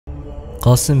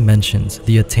Qasim mentions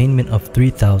the attainment of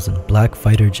 3,000 black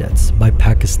fighter jets by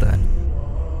Pakistan,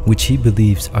 which he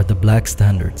believes are the black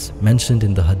standards mentioned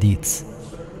in the hadiths.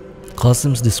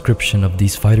 Qasim's description of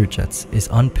these fighter jets is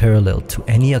unparalleled to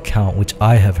any account which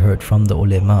I have heard from the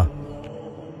ulema.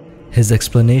 His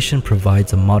explanation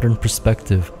provides a modern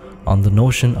perspective on the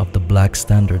notion of the black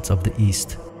standards of the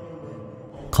East.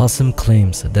 Qasim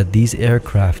claims that these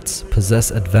aircrafts possess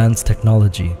advanced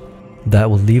technology that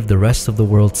will leave the rest of the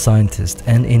world's scientists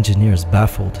and engineers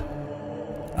baffled.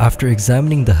 After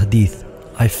examining the hadith,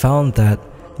 I found that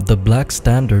the black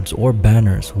standards or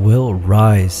banners will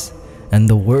rise, and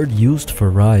the word used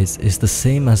for rise is the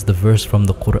same as the verse from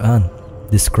the Quran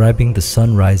describing the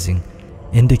sun rising,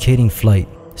 indicating flight,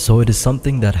 so it is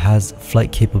something that has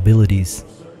flight capabilities.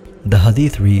 The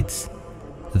hadith reads,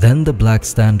 "Then the black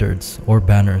standards or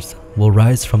banners will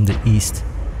rise from the east,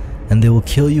 and they will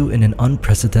kill you in an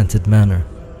unprecedented manner,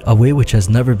 a way which has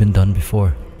never been done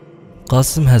before."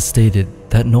 Qasim has stated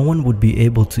that no one would be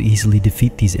able to easily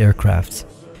defeat these aircrafts,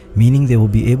 meaning they will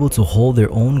be able to hold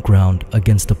their own ground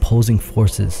against opposing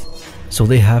forces, so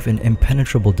they have an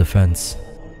impenetrable defense.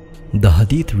 The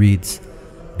hadith reads,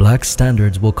 "Black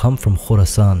standards will come from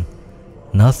Khurasan.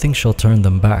 Nothing shall turn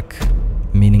them back,"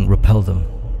 meaning repel them.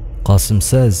 Qasim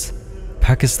says,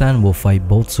 Pakistan will fight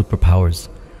both superpowers,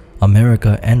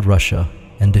 America and Russia,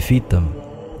 and defeat them.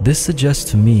 This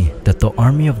suggests to me that the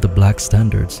army of the black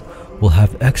standards will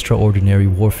have extraordinary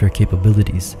warfare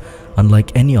capabilities,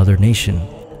 unlike any other nation,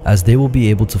 as they will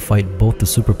be able to fight both the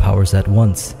superpowers at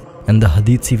once. And the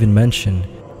hadiths even mention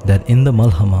that in the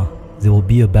Malhama, there will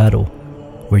be a battle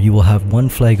where you will have one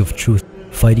flag of truth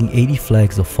fighting 80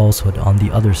 flags of falsehood on the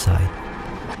other side.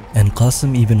 And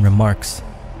Qasim even remarks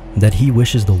that he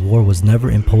wishes the war was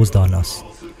never imposed on us,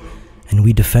 and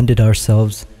we defended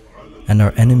ourselves, and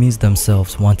our enemies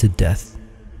themselves wanted death.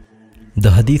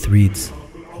 The hadith reads,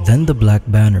 "Then the black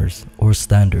banners or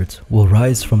standards will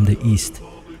rise from the east,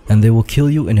 and they will kill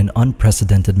you in an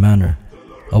unprecedented manner,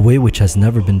 a way which has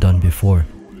never been done before."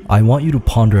 I want you to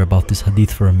ponder about this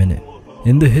hadith for a minute.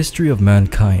 In the history of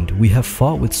mankind, we have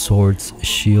fought with swords,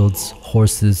 shields,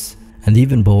 horses, and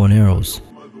even bow and arrows.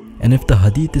 And if the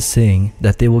hadith is saying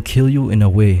that they will kill you in a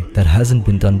way that hasn't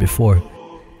been done before,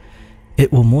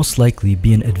 it will most likely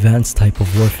be an advanced type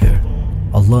of warfare.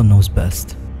 Allah knows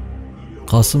best.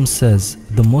 Qasim says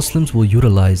the Muslims will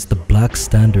utilize the black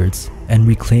standards and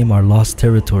reclaim our lost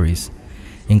territories,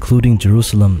 including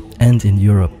Jerusalem and in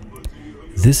Europe.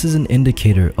 This is an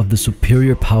indicator of the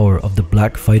superior power of the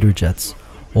black fighter jets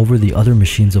over the other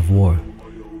machines of war.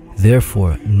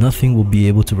 Therefore, nothing will be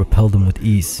able to repel them with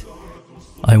ease.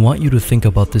 I want you to think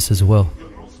about this as well.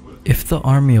 If the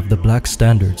army of the black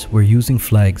standards were using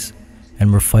flags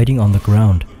and were fighting on the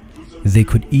ground, they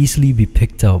could easily be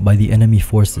picked out by the enemy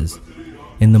forces.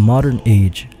 In the modern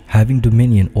age, having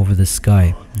dominion over the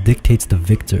sky dictates the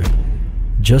victor.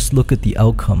 Just look at the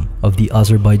outcome of the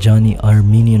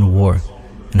Azerbaijani-Armenian war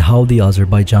and how the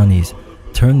Azerbaijanis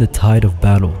turned the tide of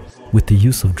battle with the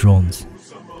use of drones.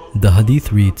 The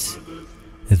hadith reads,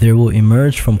 "There will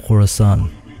emerge from Khurasan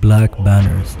black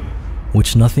banners,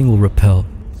 which nothing will repel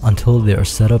until they are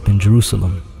set up in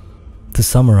Jerusalem." To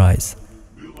summarize,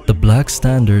 the black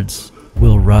standards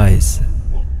will rise.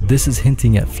 This is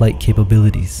hinting at flight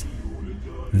capabilities.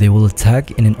 They will attack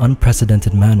in an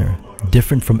unprecedented manner,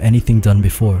 different from anything done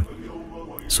before.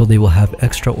 So they will have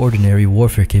extraordinary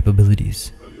warfare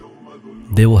capabilities.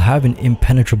 They will have an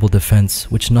impenetrable defense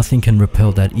which nothing can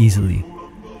repel that easily,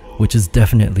 which is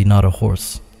definitely not a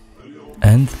horse.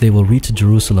 And they will reach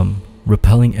Jerusalem,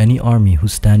 repelling any army who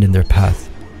stand in their path.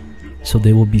 So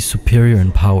they will be superior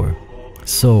in power.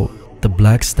 So the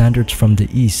black standards from the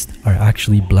east are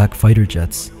actually black fighter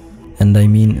jets. And I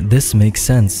mean, this makes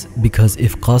sense because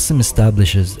if Qasim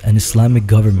establishes an Islamic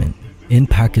government in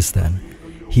Pakistan,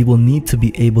 he will need to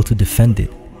be able to defend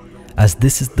it, as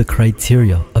this is the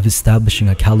criteria of establishing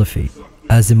a caliphate.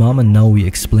 As Imam an-Nawawi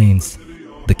explains,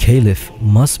 the caliph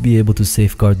must be able to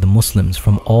safeguard the Muslims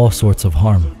from all sorts of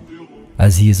harm,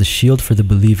 as he is a shield for the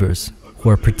believers who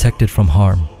are protected from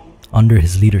harm under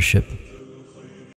his leadership.